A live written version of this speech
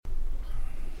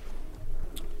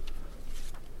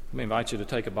Let me invite you to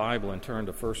take a Bible and turn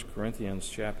to 1 Corinthians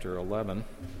chapter 11.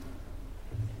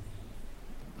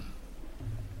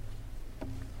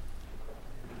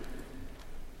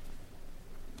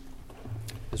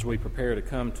 As we prepare to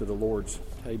come to the Lord's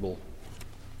table.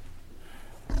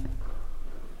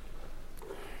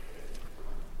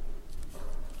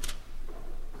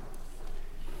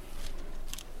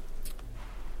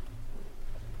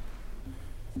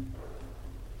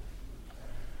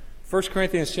 First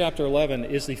Corinthians chapter 11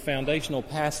 is the foundational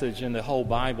passage in the whole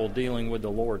Bible dealing with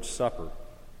the Lord's Supper.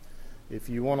 If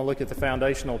you want to look at the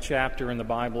foundational chapter in the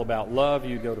Bible about love,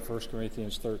 you go to 1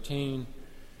 Corinthians 13.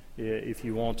 If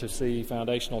you want to see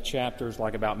foundational chapters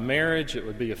like about marriage, it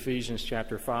would be Ephesians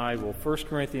chapter 5. Well, 1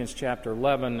 Corinthians chapter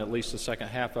 11, at least the second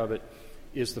half of it,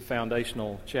 is the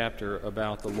foundational chapter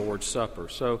about the Lord's Supper.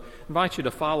 So I invite you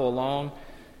to follow along.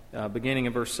 Beginning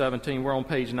in verse 17, we're on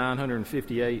page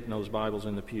 958 in those Bibles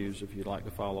in the pews. If you'd like to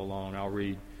follow along, I'll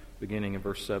read beginning in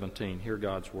verse 17. Hear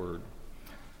God's word.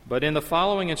 But in the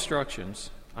following instructions,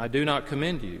 I do not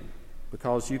commend you,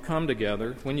 because when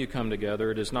you come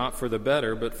together, it is not for the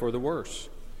better, but for the worse.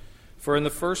 For in the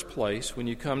first place, when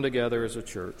you come together as a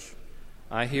church,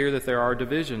 I hear that there are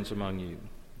divisions among you,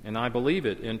 and I believe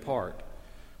it in part.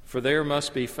 For there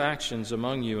must be factions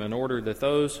among you in order that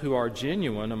those who are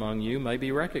genuine among you may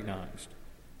be recognized.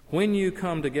 When you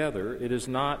come together, it is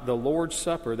not the Lord's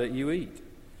Supper that you eat.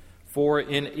 For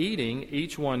in eating,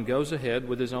 each one goes ahead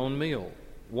with his own meal.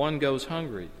 One goes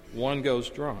hungry, one goes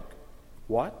drunk.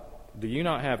 What? Do you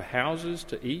not have houses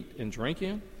to eat and drink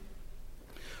in?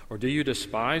 Or do you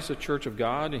despise the church of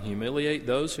God and humiliate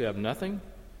those who have nothing?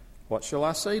 What shall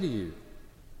I say to you?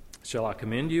 Shall I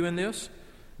commend you in this?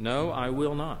 No, I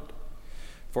will not.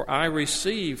 For I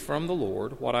received from the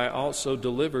Lord what I also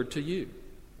delivered to you,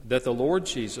 that the Lord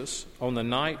Jesus, on the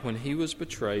night when he was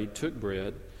betrayed, took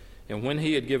bread, and when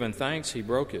he had given thanks, he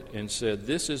broke it, and said,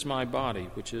 "This is my body,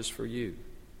 which is for you.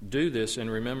 Do this in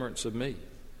remembrance of me."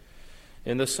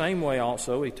 In the same way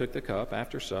also he took the cup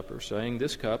after supper, saying,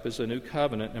 "This cup is a new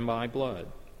covenant in my blood.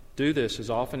 Do this as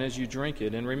often as you drink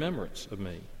it in remembrance of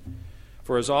me.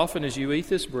 For as often as you eat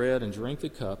this bread and drink the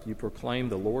cup, you proclaim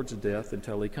the Lord's death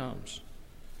until he comes.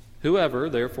 Whoever,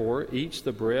 therefore, eats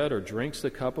the bread or drinks the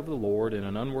cup of the Lord in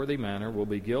an unworthy manner will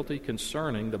be guilty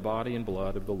concerning the body and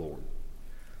blood of the Lord.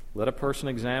 Let a person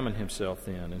examine himself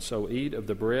then, and so eat of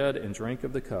the bread and drink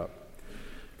of the cup.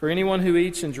 For anyone who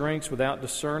eats and drinks without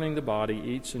discerning the body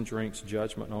eats and drinks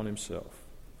judgment on himself.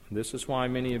 This is why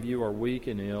many of you are weak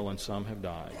and ill, and some have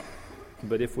died.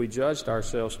 But if we judged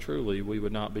ourselves truly, we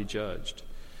would not be judged.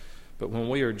 But when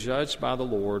we are judged by the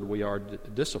Lord, we are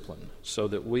disciplined, so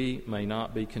that we may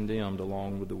not be condemned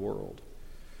along with the world.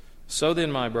 So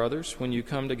then, my brothers, when you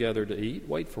come together to eat,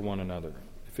 wait for one another.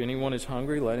 If anyone is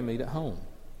hungry, let him eat at home,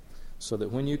 so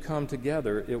that when you come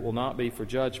together, it will not be for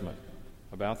judgment.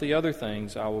 About the other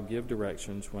things, I will give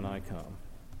directions when I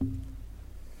come.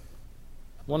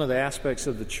 One of the aspects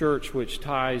of the church which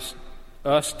ties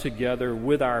us together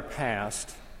with our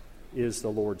past is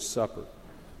the Lord's Supper.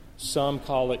 Some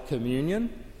call it communion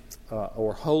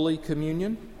or Holy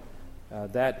Communion.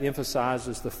 That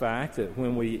emphasizes the fact that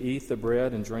when we eat the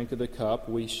bread and drink of the cup,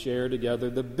 we share together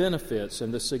the benefits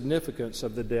and the significance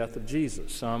of the death of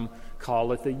Jesus. Some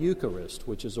call it the Eucharist,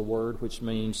 which is a word which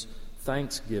means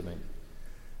thanksgiving.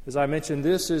 As I mentioned,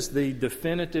 this is the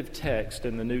definitive text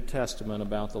in the New Testament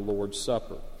about the Lord's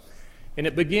Supper. And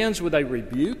it begins with a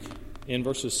rebuke in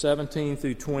verses 17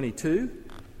 through 22.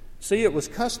 See, it was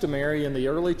customary in the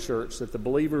early church that the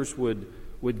believers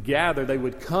would gather, they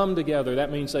would come together,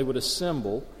 that means they would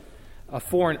assemble,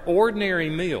 for an ordinary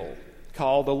meal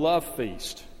called a love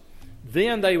feast.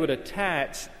 Then they would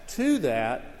attach to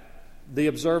that the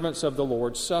observance of the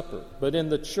Lord's Supper. But in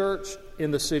the church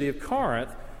in the city of Corinth,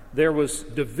 there was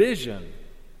division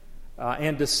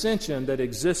and dissension that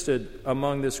existed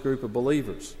among this group of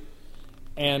believers.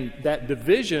 And that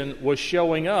division was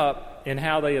showing up in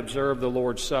how they observed the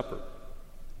Lord's Supper.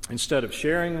 Instead of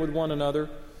sharing with one another,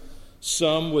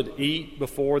 some would eat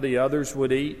before the others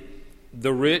would eat.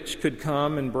 The rich could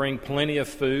come and bring plenty of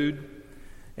food,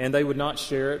 and they would not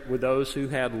share it with those who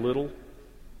had little.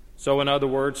 So in other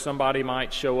words, somebody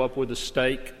might show up with a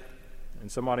steak, and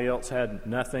somebody else had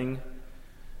nothing.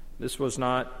 This was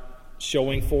not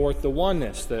showing forth the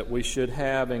oneness that we should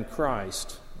have in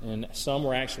Christ. And some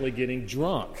were actually getting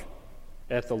drunk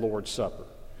at the Lord's Supper,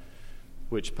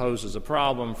 which poses a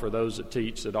problem for those that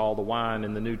teach that all the wine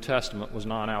in the New Testament was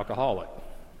non-alcoholic.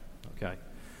 Okay.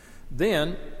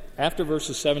 Then, after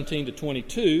verses 17 to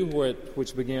 22,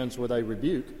 which begins with a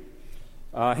rebuke,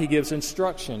 he gives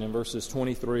instruction in verses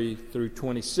 23 through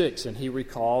 26, and he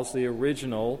recalls the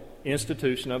original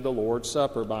institution of the Lord's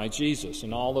Supper by Jesus.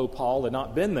 And although Paul had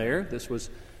not been there, this was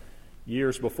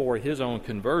years before his own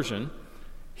conversion,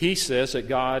 he says that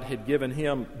God had given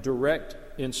him direct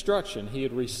instruction. He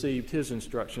had received his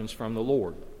instructions from the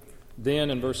Lord. Then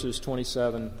in verses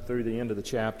 27 through the end of the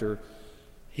chapter,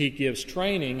 he gives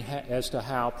training as to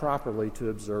how properly to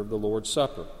observe the Lord's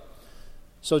Supper.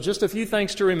 So just a few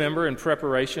things to remember in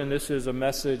preparation. This is a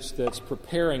message that's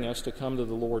preparing us to come to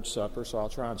the Lord's Supper, so I'll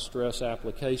try and stress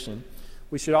application.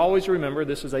 We should always remember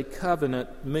this is a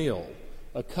covenant meal.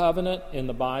 A covenant in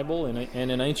the Bible and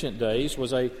in ancient days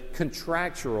was a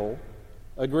contractual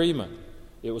agreement.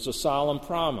 It was a solemn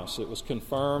promise. It was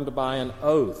confirmed by an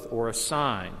oath or a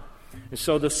sign. And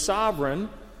so the sovereign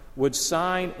would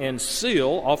sign and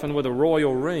seal, often with a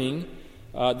royal ring,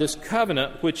 this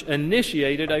covenant which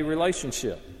initiated a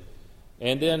relationship.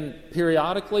 And then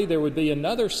periodically there would be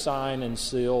another sign and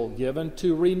seal given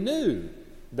to renew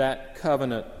that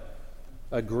covenant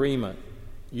agreement.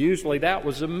 Usually that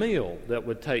was a meal that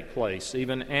would take place,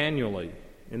 even annually.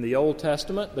 In the Old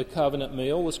Testament, the covenant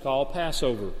meal was called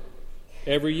Passover.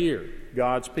 Every year,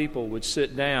 God's people would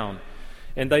sit down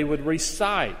and they would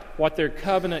recite what their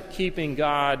covenant-keeping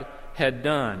God had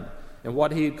done and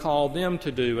what He had called them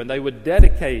to do, and they would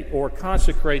dedicate or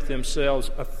consecrate themselves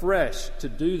afresh to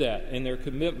do that in their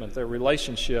commitment, their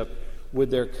relationship with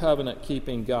their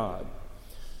covenant-keeping God.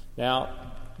 Now,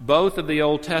 both of the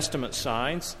Old Testament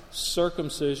signs,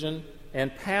 circumcision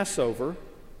and Passover,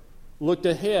 looked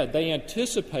ahead. They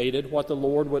anticipated what the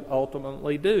Lord would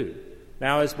ultimately do.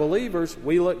 Now, as believers,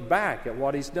 we look back at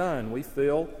what He's done.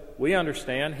 We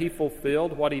understand He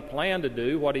fulfilled what He planned to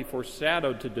do, what He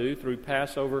foreshadowed to do through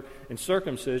Passover and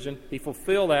circumcision. He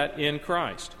fulfilled that in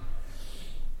Christ.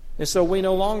 And so we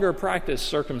no longer practice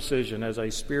circumcision as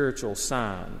a spiritual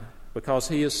sign because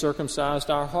He has circumcised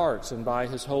our hearts, and by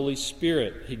His Holy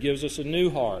Spirit He gives us a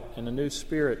new heart and a new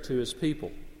spirit to His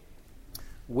people.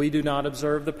 We do not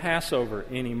observe the Passover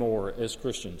anymore as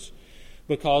Christians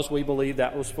because we believe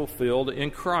that was fulfilled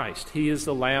in Christ. He is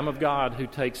the Lamb of God who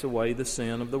takes away the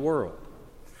sin of the world.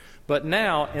 But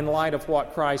now, in light of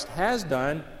what Christ has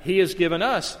done, He has given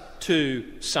us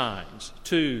two signs,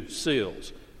 two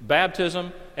seals,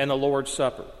 baptism and the Lord's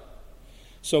Supper.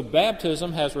 So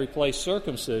baptism has replaced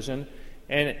circumcision,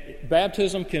 and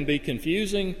baptism can be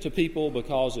confusing to people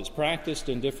because it's practiced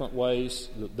in different ways,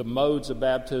 the modes of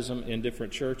baptism in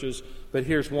different churches. But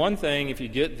here's one thing, if you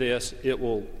get this, it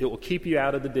will keep you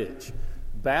out of the ditch.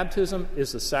 Baptism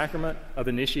is the sacrament of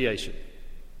initiation.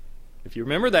 If you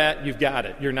remember that, you've got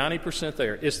it. You're 90%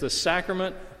 there. It's the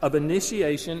sacrament of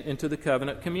initiation into the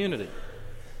covenant community.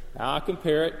 Now, I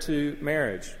compare it to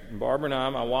marriage. Barbara and I,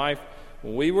 my wife,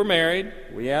 when we were married,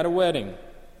 we had a wedding.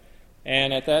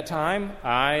 And at that time,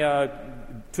 I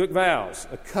took vows,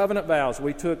 covenant vows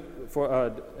we took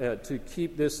to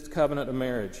keep this covenant of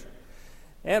marriage.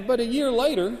 But a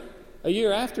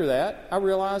year after that, I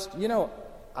realized,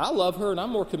 I love her and I'm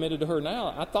more committed to her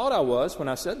now. I thought I was when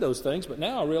I said those things, but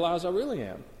now I realize I really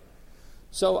am.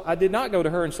 So I did not go to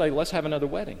her and say, let's have another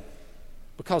wedding,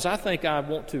 because I think I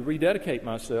want to rededicate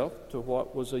myself to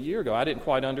what was a year ago. I didn't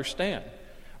quite understand.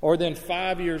 Or then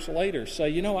 5 years later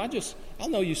say, I'll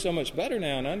know you so much better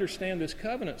now and understand this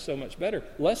covenant so much better.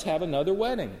 Let's have another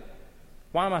wedding.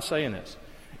 Why am I saying this?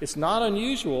 It's not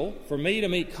unusual for me to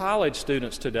meet college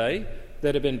students today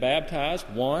that have been baptized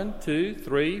 1, 2,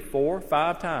 3, 4,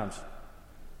 5 times. I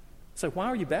say, why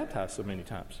are you baptized so many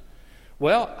times?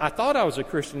 Well, I thought I was a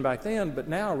Christian back then, but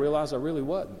now I realize I really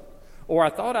wasn't. Or I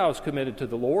thought I was committed to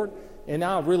the Lord, and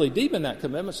now I'm really deep in that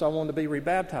commitment, so I wanted to be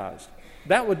rebaptized.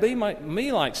 That would be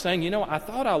me like saying, I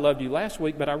thought I loved you last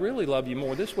week, but I really love you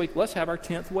more this week. Let's have our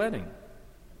 10th wedding,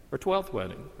 or 12th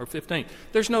wedding, or 15th.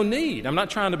 There's no need. I'm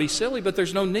not trying to be silly, but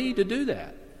there's no need to do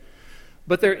that.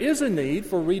 But there is a need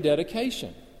for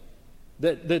rededication.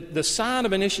 The sign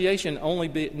of initiation only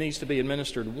needs to be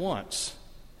administered once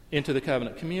into the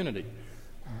covenant community.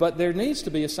 But there needs to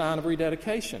be a sign of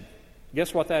rededication.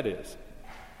 Guess what that is?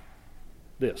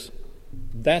 This.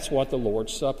 That's what the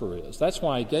Lord's Supper is. That's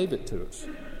why He gave it to us.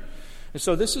 And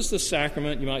so this is the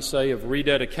sacrament, you might say, of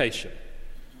rededication.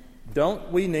 Don't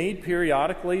we need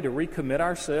periodically to recommit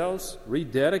ourselves,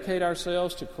 rededicate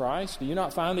ourselves to Christ? Do you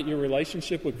not find that your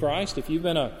relationship with Christ, if you've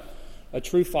been a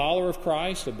true follower of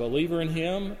Christ, a believer in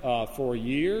Him for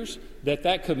years,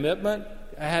 that commitment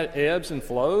ebbs and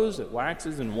flows, it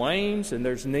waxes and wanes, and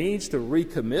there's needs to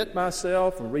recommit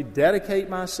myself and rededicate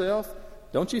myself?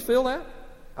 Don't you feel that?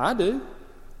 I do.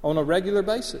 on a regular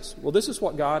basis. Well, this is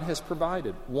what God has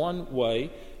provided, one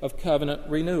way of covenant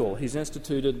renewal. He's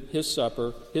instituted His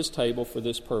supper, His table for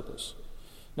this purpose.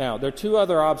 Now, there are two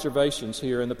other observations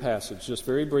here in the passage, just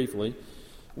very briefly.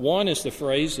 One is the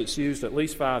phrase that's used at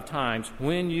least 5 times,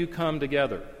 when you come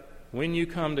together. When you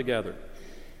come together.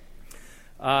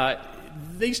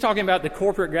 He's talking about the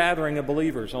corporate gathering of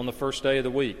believers on the first day of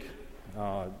the week.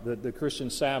 The Christian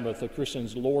Sabbath, the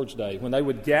Christian's Lord's Day, when they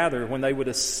would gather, when they would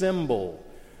assemble.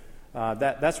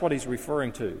 That's what he's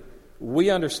referring to. We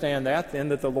understand that then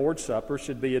that the Lord's Supper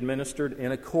should be administered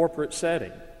in a corporate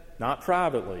setting, not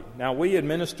privately. Now, we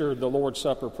administer the Lord's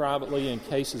Supper privately in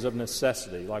cases of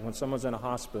necessity, like when someone's in a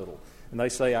hospital and they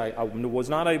say, I was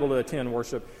not able to attend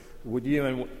worship, would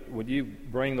you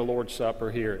bring the Lord's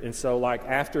Supper here? And so like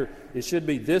it should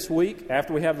be this week,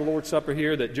 after we have the Lord's Supper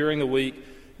here, that during the week,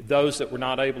 those that were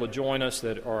not able to join us,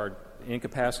 that are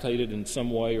incapacitated in some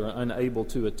way or unable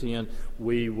to attend,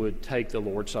 we would take the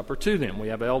Lord's Supper to them. We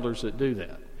have elders that do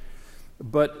that.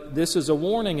 But this is a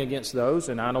warning against those,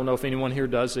 and I don't know if anyone here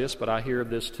does this, but I hear of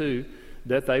this too,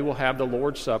 that they will have the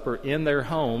Lord's Supper in their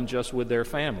home just with their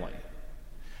family.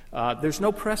 There's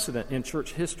no precedent in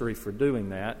church history for doing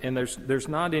that, and there's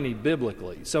not any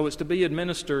biblically. So it's to be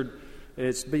administered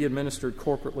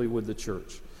corporately with the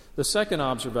church. The second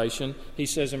observation, he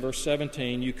says in verse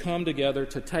 17, you come together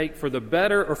to take for the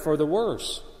better or for the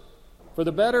worse. For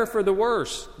the better or for the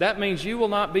worse. That means you will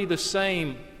not be the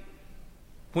same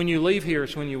when you leave here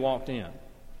as when you walked in.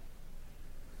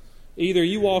 Either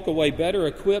you walk away better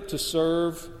equipped to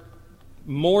serve,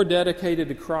 more dedicated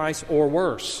to Christ, or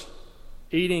worse,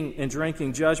 eating and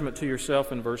drinking judgment to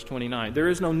yourself in verse 29. There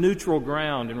is no neutral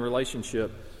ground in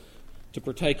relationship to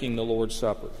partaking the Lord's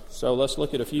Supper. So let's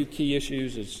look at a few key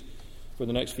issues for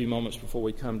the next few moments before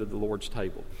we come to the Lord's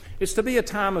table. It's to be a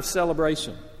time of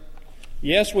celebration.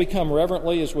 Yes, we come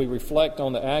reverently as we reflect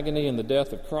on the agony and the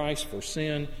death of Christ for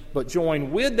sin, but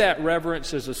join with that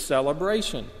reverence is a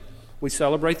celebration. We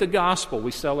celebrate the gospel.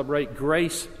 We celebrate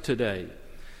grace today.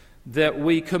 That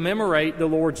we commemorate the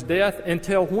Lord's death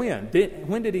until when?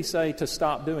 When did He say to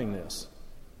stop doing this?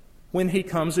 When He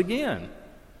comes again.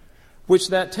 Which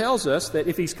that tells us that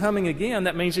if He's coming again,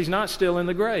 that means He's not still in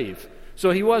the grave.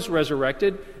 So He was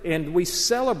resurrected, and we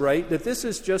celebrate that this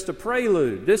is just a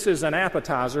prelude. This is an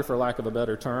appetizer, for lack of a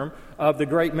better term, of the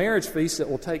great marriage feast that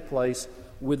will take place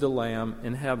with the Lamb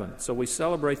in heaven. So we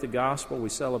celebrate the gospel, we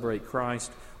celebrate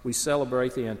Christ, we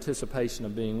celebrate the anticipation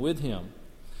of being with Him.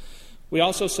 We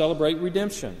also celebrate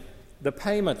redemption, the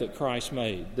payment that Christ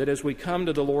made, that as we come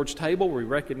to the Lord's table, we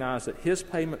recognize that His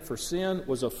payment for sin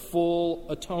was a full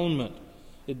atonement.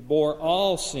 It bore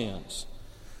all sins.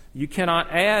 You cannot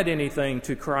add anything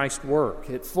to Christ's work.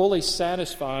 It fully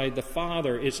satisfied the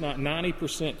Father. It's not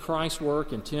 90% Christ's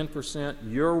work and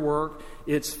 10% your work.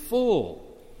 It's full.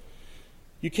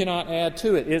 You cannot add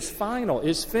to it. It's final.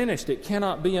 It's finished. It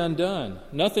cannot be undone.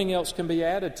 Nothing else can be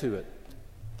added to it.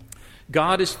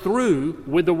 God is through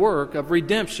with the work of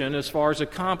redemption as far as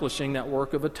accomplishing that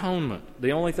work of atonement.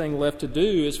 The only thing left to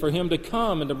do is for Him to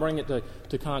come and to bring it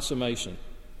to consummation.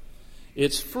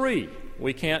 It's free.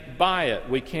 We can't buy it.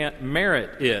 We can't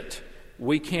merit it.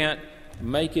 We can't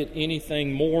make it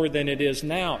anything more than it is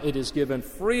now. It is given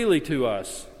freely to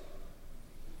us.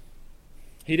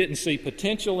 He didn't see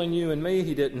potential in you and me.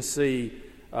 He didn't see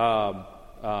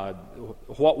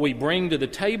what we bring to the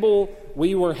table.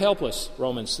 We were helpless,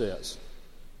 Romans says,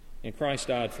 and Christ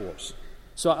died for us.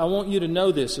 So I want you to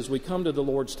know this as we come to the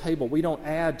Lord's table. We don't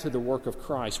add to the work of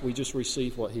Christ. We just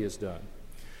receive what He has done.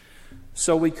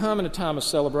 So we come in a time of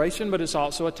celebration, but it's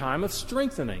also a time of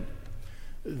strengthening.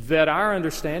 That our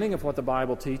understanding of what the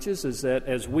Bible teaches is that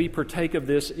as we partake of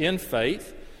this in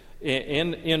faith,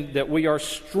 in that we are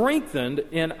strengthened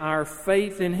in our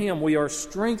faith in Him. We are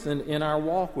strengthened in our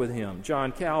walk with Him.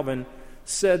 John Calvin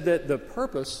said that the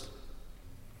purpose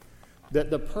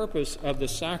of the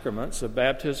sacraments of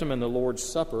baptism and the Lord's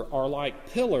Supper are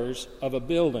like pillars of a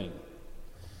building.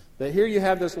 That here you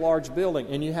have this large building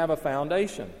and you have a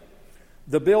foundation.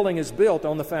 The building is built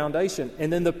on the foundation,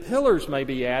 and then the pillars may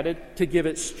be added to give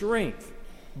it strength.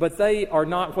 But they are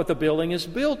not what the building is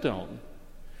built on.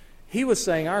 He was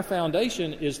saying our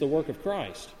foundation is the work of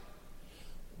Christ.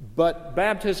 But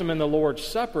baptism and the Lord's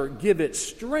Supper give it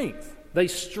strength. They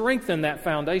strengthen that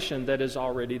foundation that is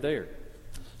already there.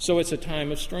 So it's a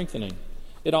time of strengthening.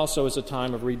 It also is a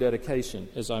time of rededication,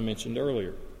 as I mentioned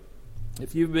earlier.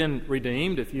 If you've been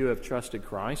redeemed, if you have trusted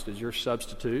Christ as your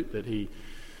substitute, that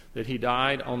He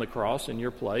died on the cross in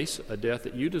your place, a death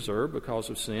that you deserve because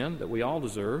of sin, that we all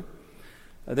deserve,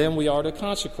 then we are to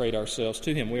consecrate ourselves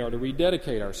to Him. We are to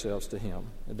rededicate ourselves to Him.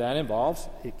 That involves,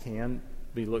 it can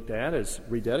be looked at as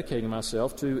rededicating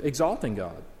myself to exalting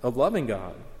God, of loving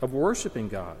God, of worshiping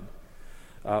God.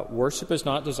 Worship is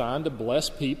not designed to bless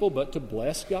people, but to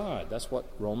bless God. That's what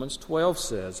Romans 12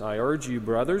 says. I urge you,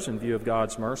 brothers, in view of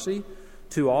God's mercy,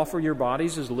 to offer your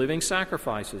bodies as living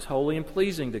sacrifices, holy and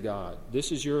pleasing to God.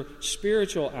 This is your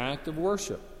spiritual act of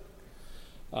worship.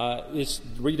 It's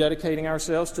rededicating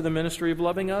ourselves to the ministry of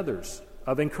loving others,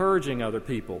 of encouraging other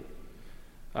people.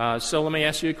 So let me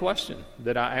ask you a question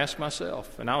that I asked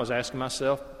myself, and I was asking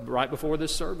myself right before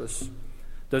this service.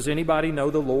 Does anybody know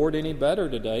the Lord any better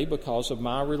today because of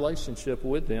my relationship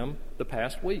with them the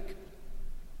past week?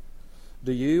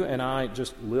 Do you and I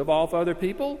just live off other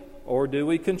people, or do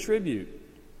we contribute?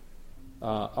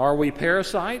 Are we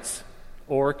parasites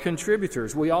or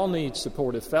contributors? We all need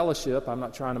supportive fellowship. I'm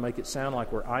not trying to make it sound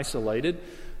like we're isolated,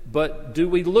 but do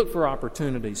we look for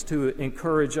opportunities to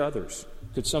encourage others?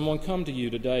 Could someone come to you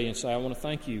today and say, I want to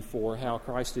thank you for how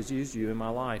Christ has used you in my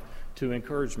life to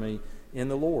encourage me in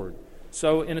the Lord?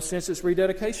 So, in a sense, it's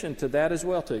rededication to that as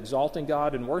well, to exalting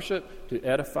God in worship, to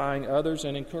edifying others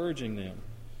and encouraging them.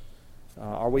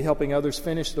 Are we helping others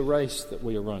finish the race that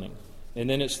we are running? And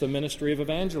then it's the ministry of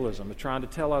evangelism, of trying to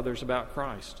tell others about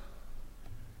Christ.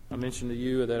 I mentioned to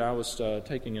you that I was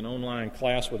taking an online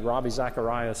class with Ravi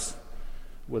Zacharias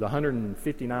with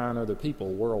 159 other people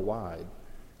worldwide.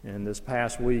 And this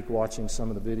past week, watching some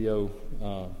of the video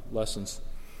lessons,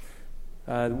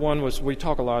 one was, we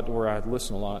talk a lot, where I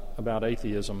listen a lot, about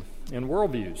atheism and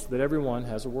worldviews, that everyone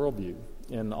has a worldview.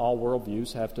 And all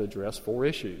worldviews have to address 4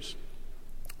 issues.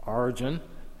 Origin,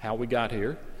 how we got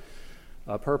here.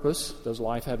 Purpose, does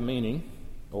life have meaning,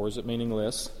 or is it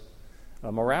meaningless?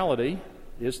 Morality,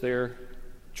 is there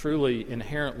truly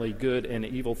inherently good and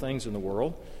evil things in the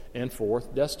world? And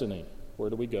 4th, destiny, where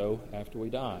do we go after we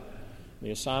die?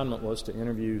 The assignment was to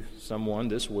interview someone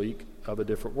this week of a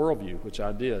different worldview, which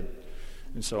I did.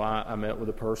 And so I met with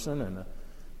a person,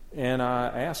 and I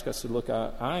asked, I said, look,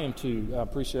 I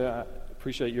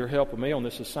appreciate your help with me on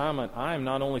this assignment. I am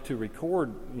not only to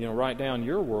record, write down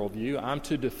your worldview, I'm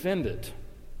to defend it.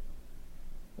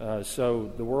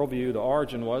 So the worldview, the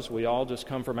origin was, we all just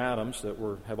come from atoms that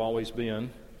have always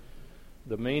been.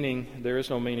 The meaning, there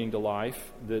is no meaning to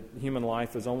life, that human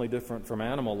life is only different from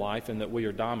animal life in that we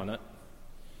are dominant.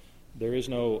 There is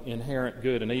no inherent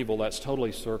good and evil, that's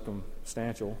totally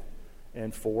circumstantial.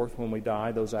 And 4th, when we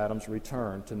die, those atoms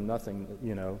return to nothing,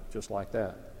 just like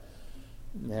that.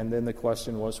 And then the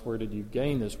question was, where did you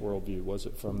gain this worldview? Was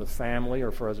it from the family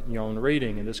or from your own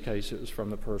reading? In this case, it was from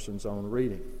the person's own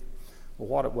reading. Well,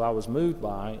 what I was moved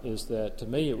by is that, to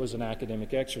me, it was an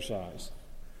academic exercise.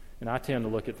 And I tend to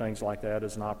look at things like that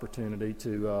as an opportunity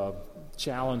to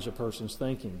challenge a person's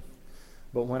thinking.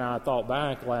 But when I thought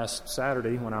back last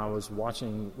Saturday when I was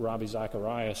watching Ravi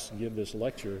Zacharias give this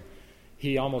lecture,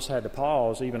 he almost had to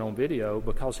pause, even on video,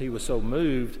 because he was so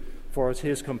moved for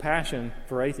his compassion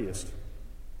for atheists.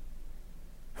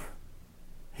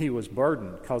 He was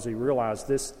burdened because he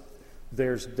realized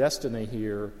there's destiny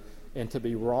here, and to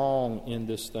be wrong in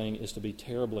this thing is to be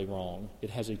terribly wrong. It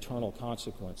has eternal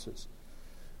consequences.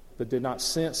 But did not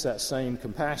sense that same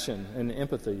compassion and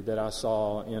empathy that I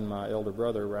saw in my elder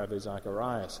brother, Ravi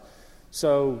Zacharias.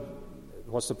 So,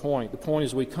 what's the point? The point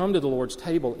is, we come to the Lord's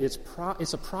table, it's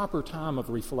a proper time of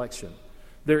reflection.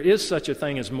 There is such a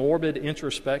thing as morbid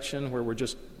introspection, where we're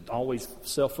just always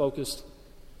self-focused.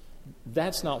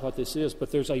 That's not what this is,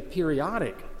 but there's a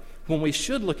periodic when we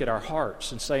should look at our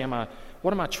hearts and say,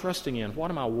 what am I trusting in? What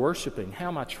am I worshiping? How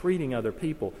am I treating other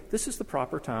people? This is the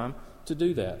proper time to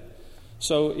do that.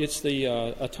 So it's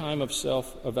a time of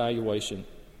self-evaluation.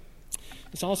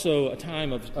 It's also a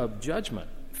time of judgment.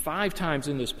 5 times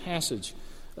in this passage,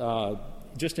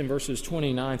 just in verses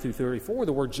 29 through 34,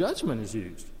 the word judgment is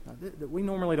used. We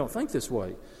normally don't think this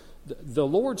way. The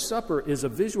Lord's Supper is a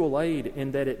visual aid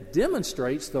in that it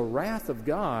demonstrates the wrath of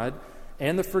God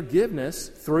and the forgiveness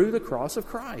through the cross of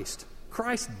Christ.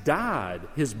 Christ died.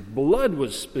 His blood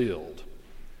was spilled.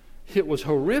 It was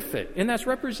horrific, and that's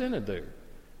represented there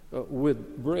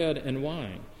with bread and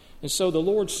wine. And so the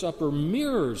Lord's Supper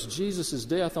mirrors Jesus'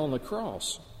 death on the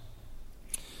cross.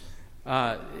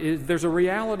 There's a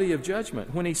reality of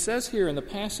judgment. When he says here in the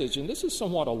passage, and this is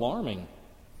somewhat alarming,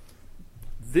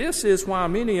 this is why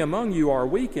many among you are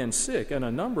weak and sick, and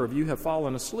a number of you have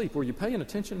fallen asleep. Were you paying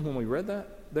attention when we read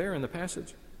that there in the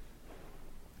passage?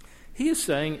 He is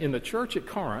saying in the church at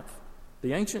Corinth,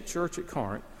 the ancient church at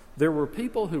Corinth, there were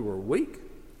people who were weak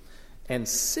and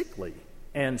sickly,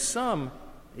 and some,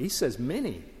 he says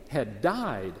many, had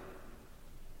died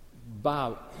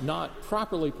by not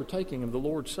properly partaking of the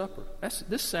Lord's Supper.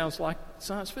 This sounds like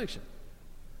science fiction,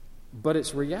 but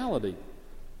it's reality.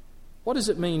 What does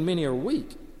it mean many are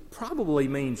weak? Probably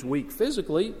means weak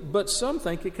physically, but some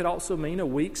think it could also mean a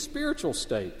weak spiritual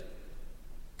state.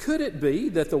 Could it be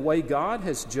that the way God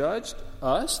has judged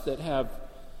us that have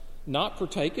not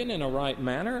partaken in a right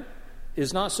manner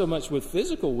is not so much with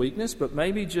physical weakness, but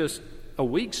maybe just a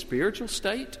weak spiritual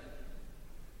state?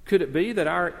 Could it be that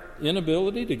our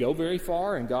inability to go very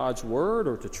far in God's Word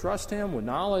or to trust Him with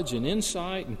knowledge and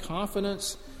insight and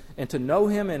confidence and to know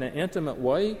Him in an intimate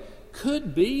way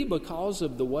could be because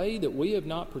of the way that we have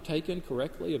not partaken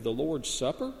correctly of the Lord's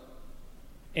Supper?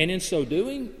 And in so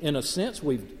doing, in a sense,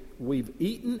 we've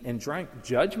eaten and drank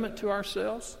judgment to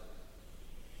ourselves?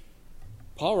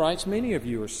 Paul writes, many of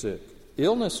you are sick.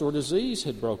 Illness or disease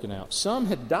had broken out. Some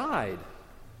had died.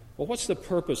 Well, what's the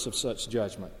purpose of such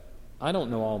judgment? I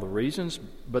don't know all the reasons,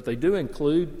 but they do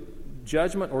include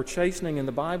judgment or chastening in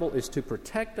the Bible is to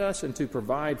protect us and to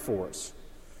provide for us.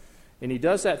 And he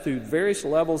does that through various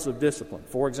levels of discipline.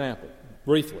 For example,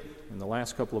 briefly, in the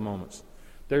last couple of moments,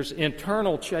 there's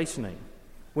internal chastening.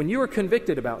 When you are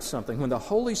convicted about something, when the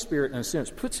Holy Spirit, in a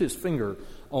sense, puts His finger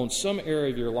on some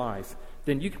area of your life,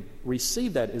 then you can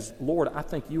receive that as, Lord, I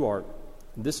think you are,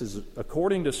 this is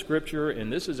according to Scripture,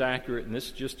 and this is accurate, and this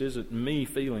just isn't me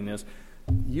feeling this.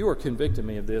 You are convicting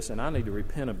me of this, and I need to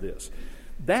repent of this.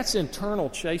 That's internal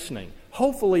chastening.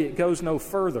 Hopefully it goes no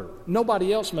further.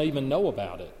 Nobody else may even know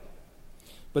about it.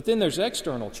 But then there's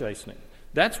external chastening.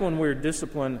 That's when we're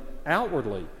disciplined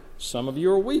outwardly. Some of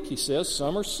you are weak, he says.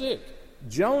 Some are sick.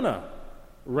 Jonah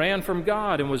ran from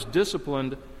God and was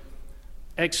disciplined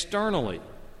externally.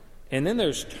 And then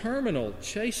there's terminal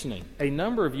chastening. A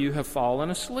number of you have fallen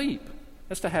asleep.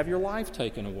 That's to have your life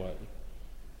taken away.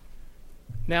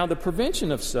 Now, the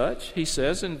prevention of such, he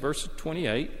says in verse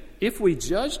 28, if we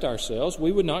judged ourselves,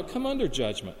 we would not come under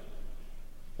judgment.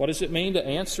 What does it mean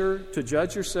to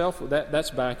judge yourself?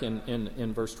 That's back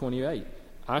in verse 28.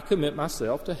 I commit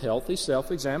myself to healthy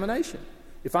self-examination.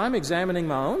 If I'm examining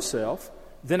my own self,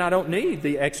 then I don't need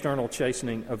the external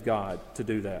chastening of God to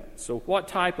do that. So what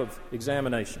type of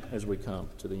examination as we come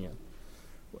to the end?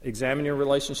 Examine your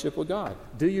relationship with God.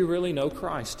 Do you really know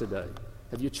Christ today?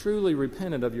 Have you truly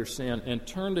repented of your sin and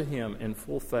turned to Him in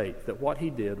full faith that what He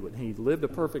did when He lived a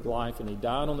perfect life and He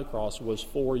died on the cross was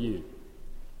for you?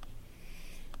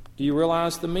 Do you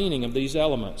realize the meaning of these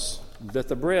elements? That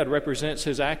the bread represents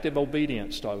His active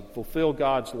obedience to fulfill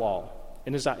God's law.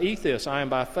 And as I eat this, I am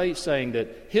by faith saying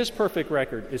that His perfect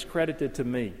record is credited to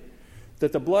me.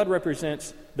 That the blood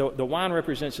represents, the wine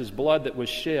represents His blood that was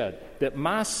shed. That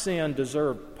my sin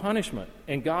deserved punishment,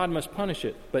 and God must punish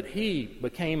it. But He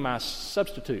became my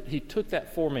substitute. He took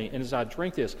that for me. And as I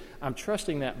drink this, I'm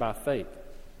trusting that by faith.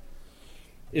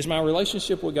 Is my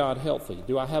relationship with God healthy?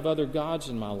 Do I have other gods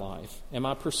in my life? Am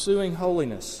I pursuing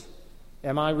holiness?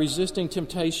 Am I resisting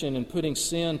temptation and putting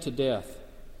sin to death?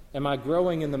 Am I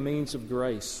growing in the means of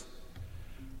grace?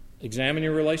 Examine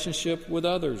your relationship with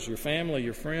others, your family,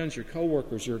 your friends, your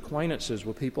coworkers, your acquaintances,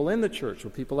 with people in the church,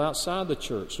 with people outside the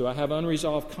church. Do I have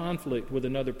unresolved conflict with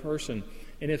another person?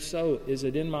 And if so, is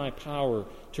it in my power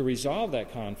to resolve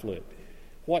that conflict?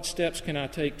 What steps can I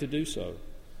take to do so?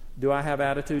 Do I have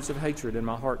attitudes of hatred in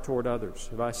my heart toward others?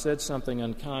 Have I said something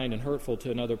unkind and hurtful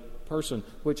to another person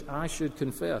which I should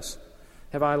confess?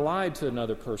 Have I lied to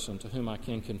another person to whom I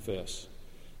can confess?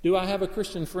 Do I have a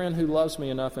Christian friend who loves me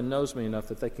enough and knows me enough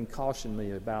that they can caution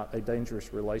me about a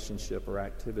dangerous relationship or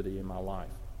activity in my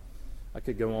life? I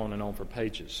could go on and on for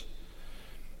pages.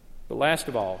 But last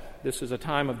of all, this is a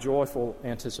time of joyful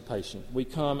anticipation. We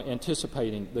come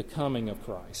anticipating the coming of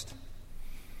Christ.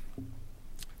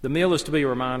 The meal is to be a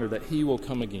reminder that He will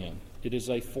come again. It is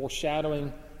a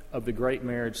foreshadowing of the great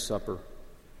marriage supper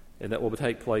that will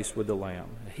take place with the Lamb.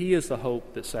 He is the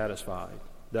hope that satisfies,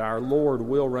 that our Lord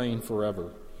will reign forever.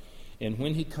 And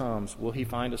when He comes, will He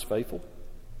find us faithful?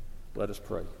 Let us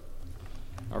pray.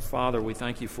 Our Father, we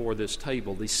thank You for this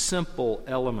table, these simple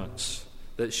elements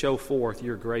that show forth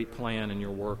Your great plan and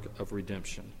Your work of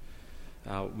redemption.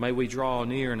 May we draw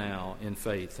near now in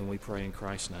faith, and we pray in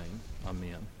Christ's name.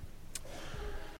 Amen.